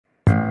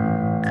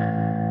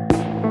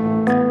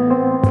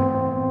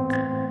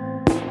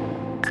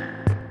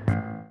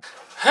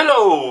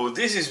Hello,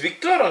 this is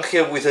Victor. I'm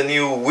here with a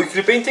new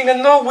weekly painting,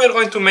 and now we're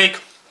going to make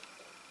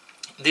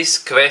this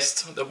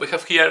quest that we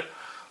have here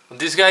on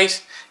these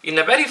guys in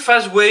a very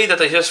fast way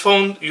that I just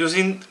found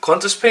using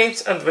contrast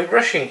paints and dry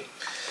brushing.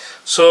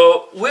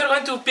 So we're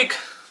going to pick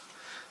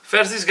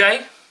first this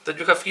guy that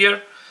you have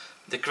here.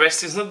 The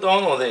crest is not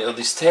done, or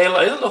this tail,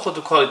 I don't know how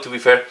to call it, to be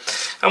fair.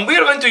 And we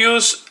are going to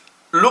use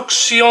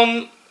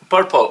Luxion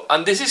Purple,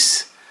 and this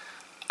is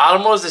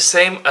almost the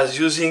same as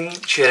using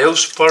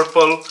Chereus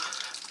Purple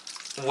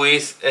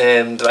with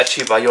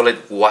Dechala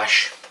Violet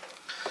wash.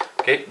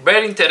 Okay,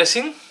 very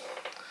interesting.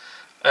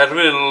 I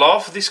really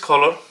love this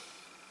color,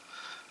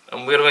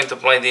 and we're going to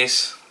apply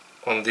this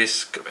on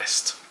this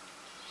crest.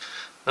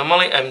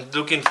 Normally I'm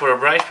looking for a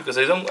brush because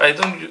I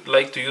don't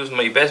like to use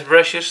my best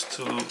brushes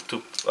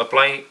to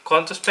apply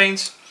contrast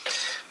paints.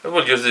 I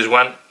will use this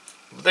one,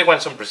 but I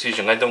want some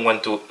precision. I don't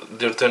want to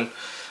dirten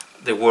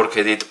the work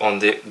I did on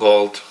the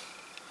gold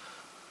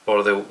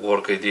or the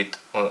work I did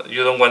on,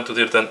 you don't want to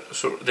dirten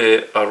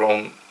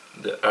around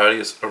the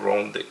areas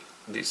around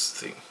this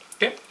thing.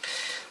 Okay,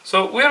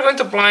 so we are going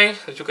to apply,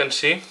 as you can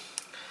see,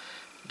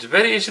 it's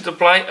very easy to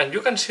apply, and you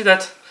can see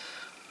that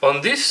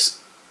on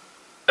these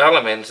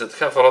elements that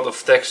have a lot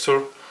of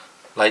texture,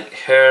 like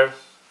hair,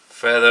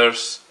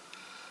 feathers,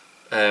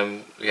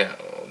 yeah,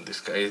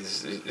 this guy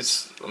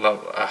is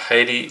a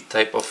hairy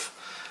type of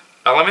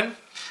element.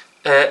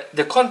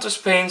 The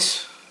contrast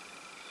paints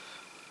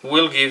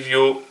will give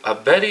you a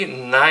very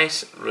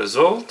nice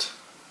result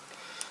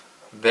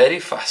very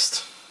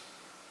fast.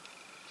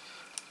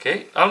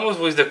 Okay, almost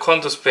with the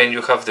contrast paint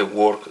you have the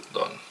work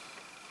done.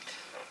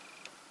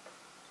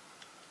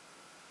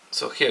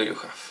 So here you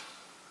have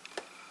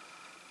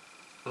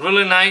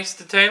really nice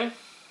detail.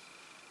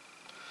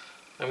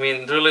 I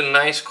mean, really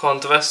nice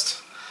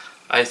contrast.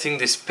 I think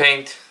this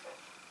paint,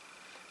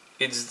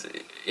 it's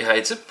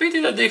a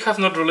pity that they have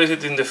not released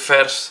it in the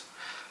first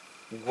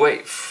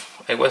wave.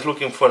 I was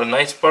looking for a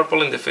nice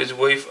purple in the first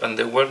wave, and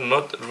they were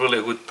not really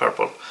a good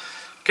purple.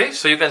 Okay,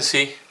 so you can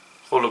see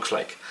how it looks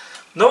like.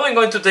 Now I'm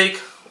going to take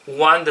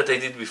one that I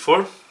did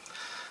before,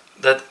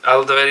 that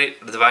I'll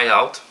divide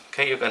out.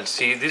 Okay, you can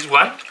see this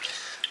one,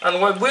 and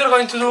what we're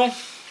going to do,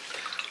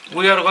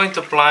 we are going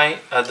to apply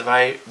a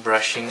dry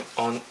brushing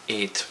on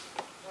it.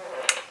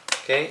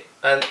 Okay,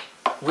 and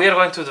we are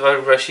going to dry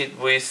brush it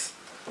with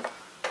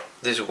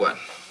this one,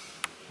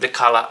 the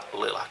Dechala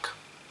Lilac.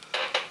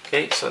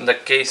 Okay, so in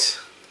that case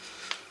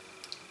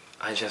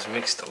I just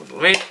mixed a little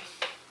bit.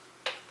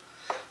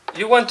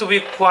 You want to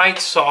be quite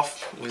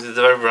soft with the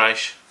dry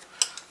brush,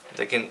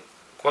 taking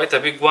quite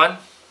a big one,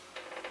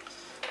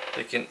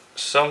 taking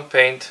some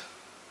paint.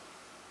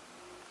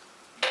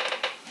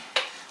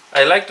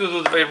 I like to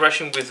do dry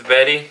brushing with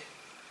very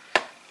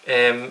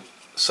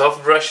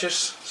soft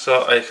brushes,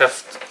 so I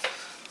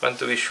want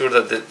to be sure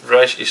that the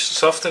brush is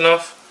soft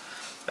enough.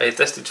 I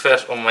test it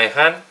first on my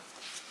hand,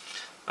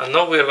 and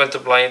now we are going to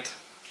apply it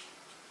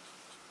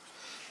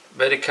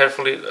very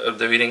carefully at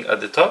the beginning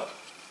at the top,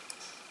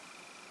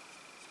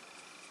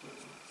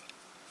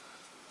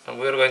 and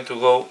we are going to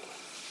go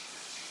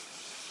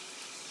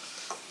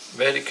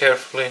very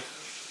carefully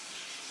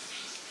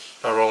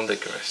around the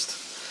crest.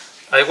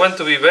 I want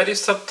to be very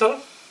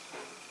subtle.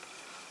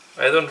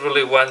 I don't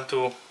really want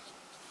to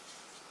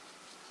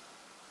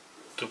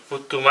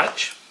put too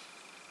much,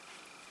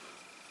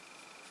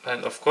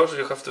 and of course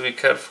you have to be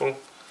careful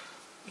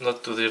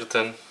not to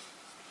dirten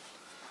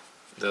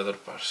the other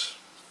parts.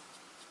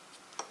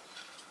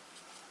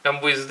 And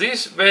with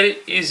this very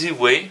easy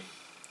way,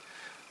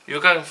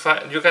 you can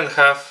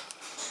have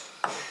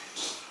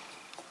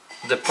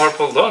the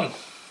purple done.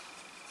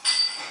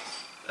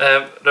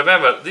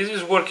 Remember, this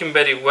is working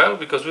very well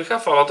because we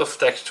have a lot of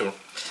texture.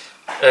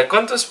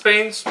 Contrast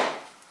paints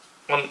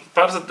on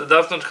parts that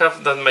does not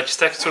have that much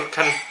texture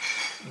can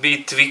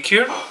be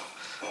trickier,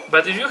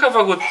 but if you have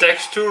a good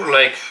texture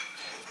like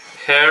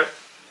hair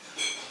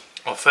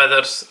or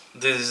feathers,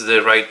 this is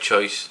the right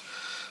choice.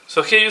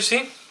 So here you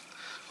see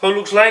how it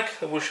looks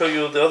like. I will show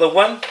you the other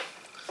one,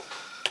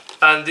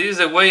 and this is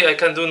the way I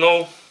can do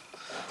now.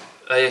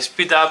 I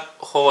speed up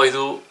how I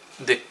do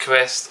the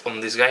crest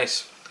on these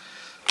guys.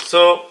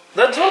 So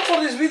that's all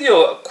for this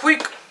video. A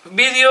quick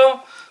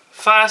video,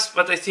 fast,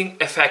 but I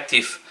think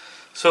effective.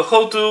 So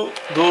how to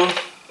do,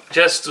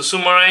 just to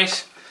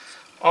summarize,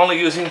 only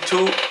using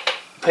two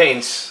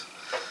paints.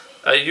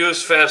 I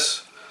use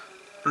first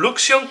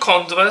Luxion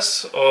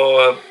Contrast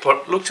or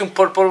Luxion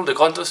Purple, the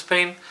contrast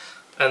paint,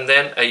 and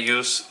then I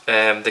use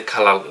the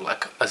Dechala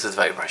Lilac as a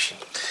dry brushing.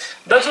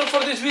 That's all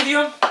for this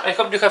video. I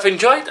hope you have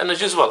enjoyed, and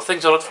as usual,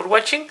 thanks a lot for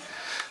watching,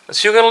 and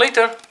see you again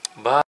later.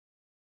 Bye.